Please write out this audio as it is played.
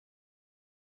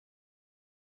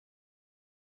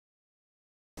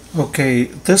Okay,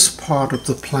 this part of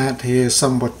the plant here is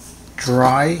somewhat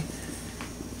dry.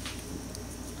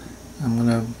 I'm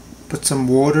gonna put some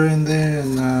water in there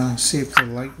and see if the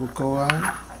light will go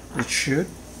out. It should.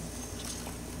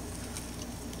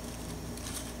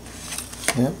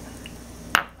 Yep,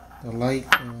 the light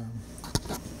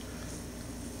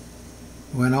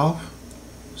went off.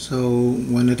 So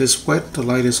when it is wet, the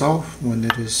light is off. When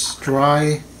it is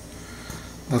dry,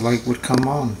 the light would come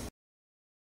on.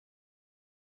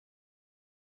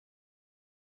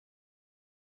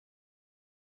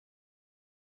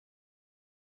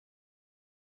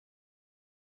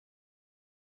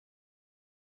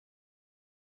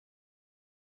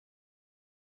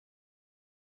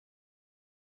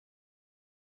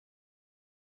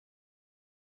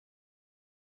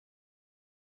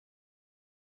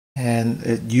 And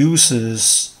it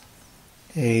uses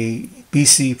a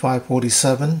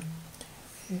BC547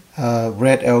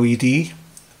 red LED,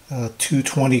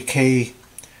 220K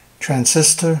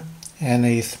transistor, and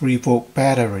a 3-volt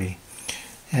battery.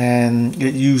 And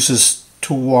it uses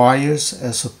 2 wires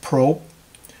as a probe.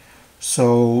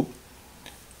 So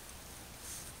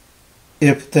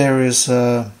if there is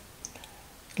a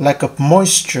lack of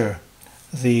moisture,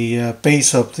 the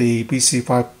base of the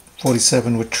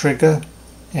BC547 would trigger,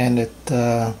 and it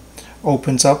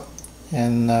opens up,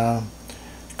 and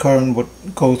current would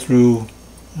go through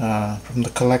from the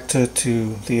collector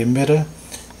to the emitter,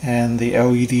 and the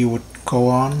LED would go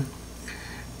on.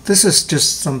 This is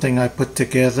just something I put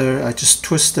together. I just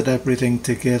twisted everything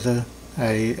together.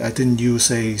 I didn't use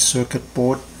a circuit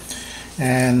board,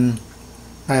 and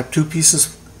I have 2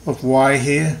 pieces of wire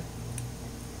here,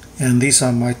 and these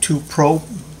are my 2 probes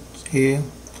here,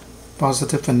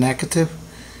 positive and negative,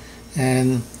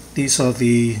 and these are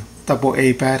the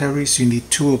AA batteries. You need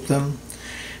 2 of them.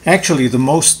 Actually, the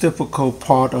most difficult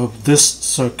part of this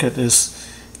circuit is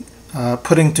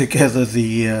putting together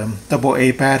the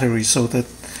AA batteries so that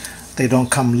they don't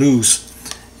come loose.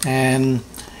 And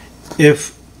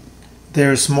if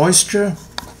there's moisture,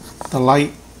 the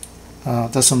light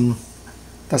doesn't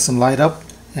light up.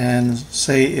 And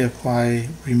say if I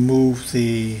remove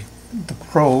the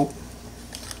probe,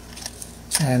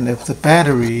 and if the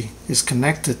battery is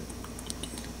connected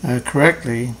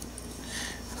correctly,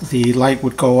 the light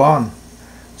would go on.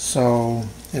 So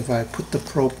if I put the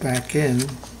probe back in,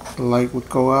 the light would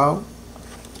go out.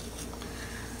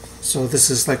 So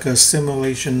this is like a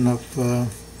simulation of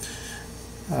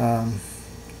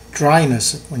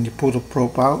dryness. When you pull the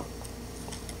probe out,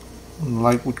 the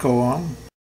light would go on.